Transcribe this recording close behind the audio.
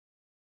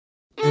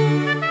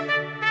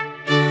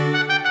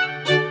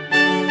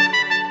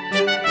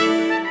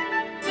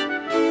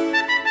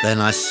Then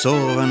I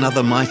saw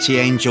another mighty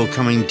angel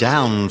coming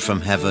down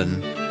from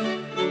heaven.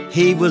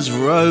 He was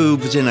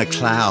robed in a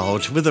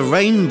cloud with a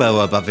rainbow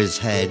above his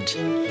head.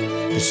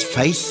 His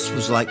face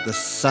was like the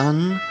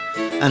sun,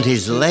 and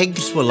his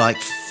legs were like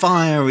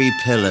fiery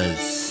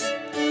pillars.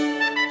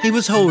 He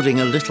was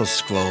holding a little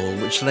scroll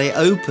which lay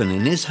open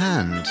in his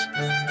hand.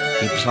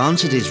 He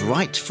planted his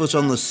right foot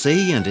on the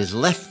sea and his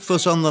left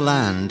foot on the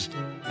land,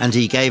 and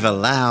he gave a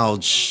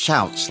loud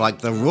shout like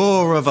the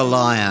roar of a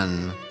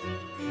lion.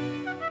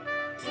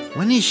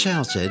 When he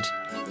shouted,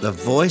 the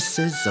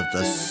voices of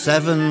the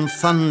seven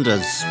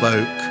thunders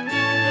spoke.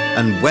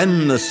 And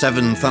when the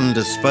seven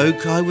thunders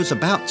spoke, I was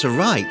about to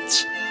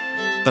write.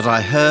 But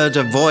I heard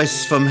a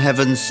voice from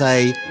heaven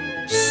say,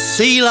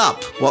 "Seal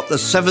up what the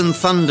seven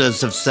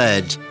thunders have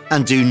said,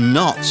 and do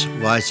not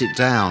write it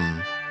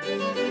down."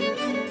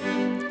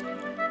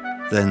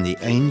 Then the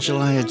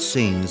angel I had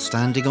seen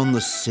standing on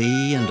the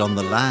sea and on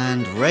the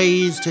land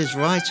raised his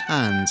right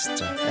hand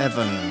to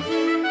heaven.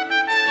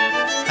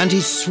 And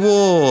he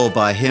swore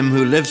by him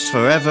who lives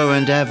forever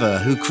and ever,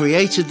 who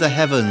created the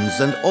heavens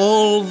and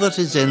all that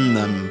is in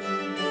them,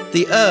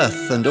 the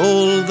earth and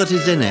all that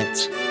is in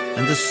it,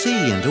 and the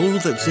sea and all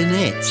that's in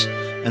it,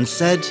 and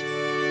said,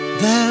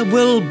 "There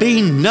will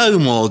be no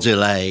more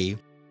delay."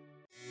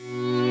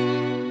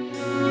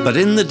 But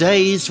in the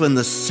days when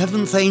the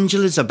seventh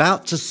angel is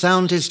about to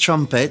sound his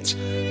trumpet,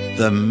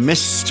 the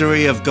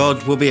mystery of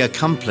God will be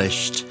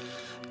accomplished,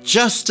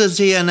 just as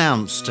he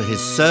announced to his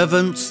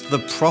servants the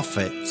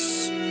prophets.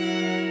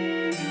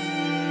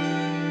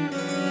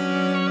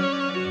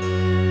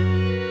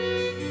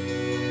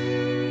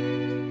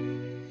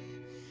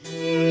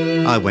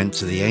 I went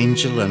to the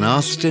angel and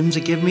asked him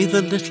to give me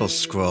the little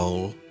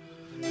scroll.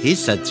 He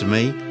said to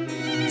me,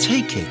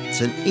 "Take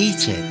it and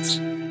eat it.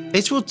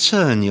 It will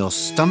turn your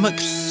stomach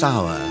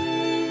sour,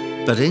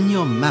 but in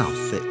your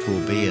mouth it will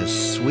be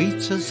as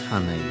sweet as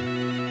honey."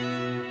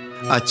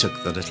 I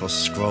took the little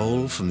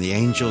scroll from the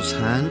angel's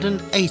hand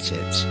and ate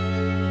it.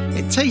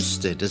 It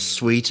tasted as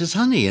sweet as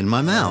honey in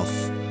my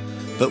mouth,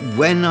 but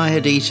when I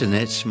had eaten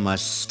it, my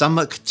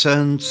stomach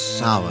turned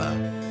sour.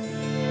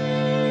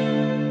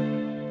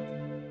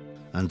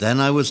 And then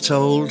I was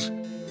told,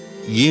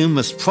 "You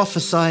must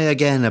prophesy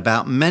again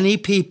about many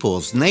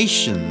peoples,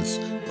 nations,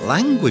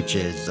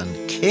 languages,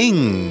 and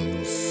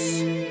kings."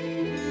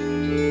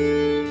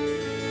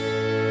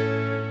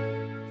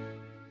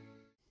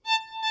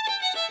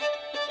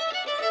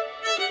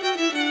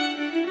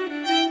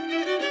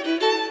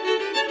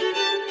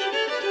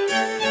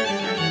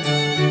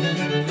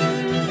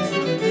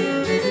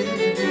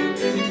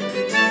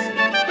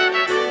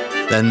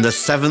 Then the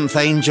seventh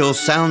angel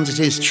sounded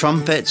his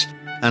trumpet,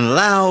 and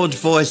loud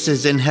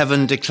voices in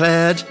heaven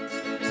declared,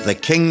 "The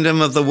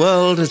kingdom of the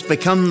world has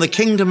become the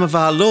kingdom of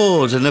our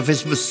Lord and of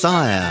his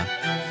Messiah,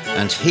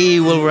 and he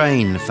will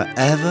reign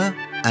forever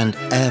and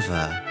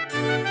ever."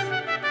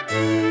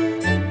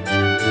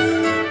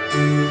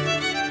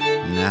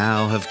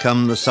 Now have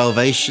come the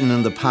salvation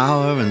and the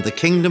power and the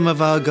kingdom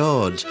of our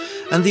God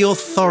and the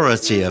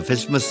authority of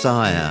his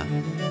Messiah.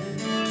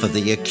 For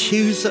the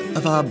accuser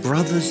of our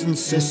brothers and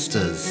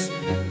sisters,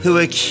 who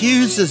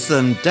accuses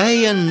them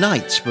day and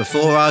night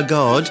before our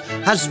God,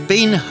 has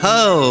been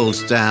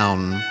hurled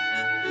down.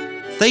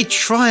 They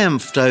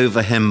triumphed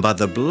over him by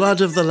the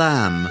blood of the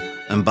Lamb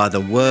and by the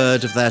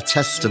word of their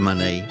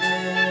testimony.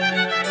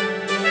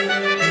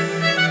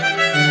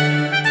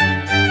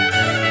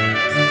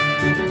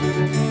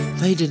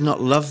 They did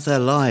not love their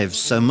lives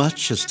so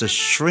much as to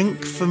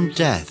shrink from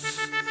death.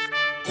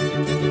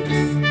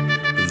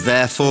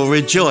 Therefore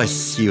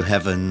rejoice, you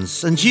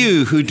heavens, and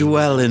you who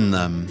dwell in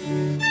them.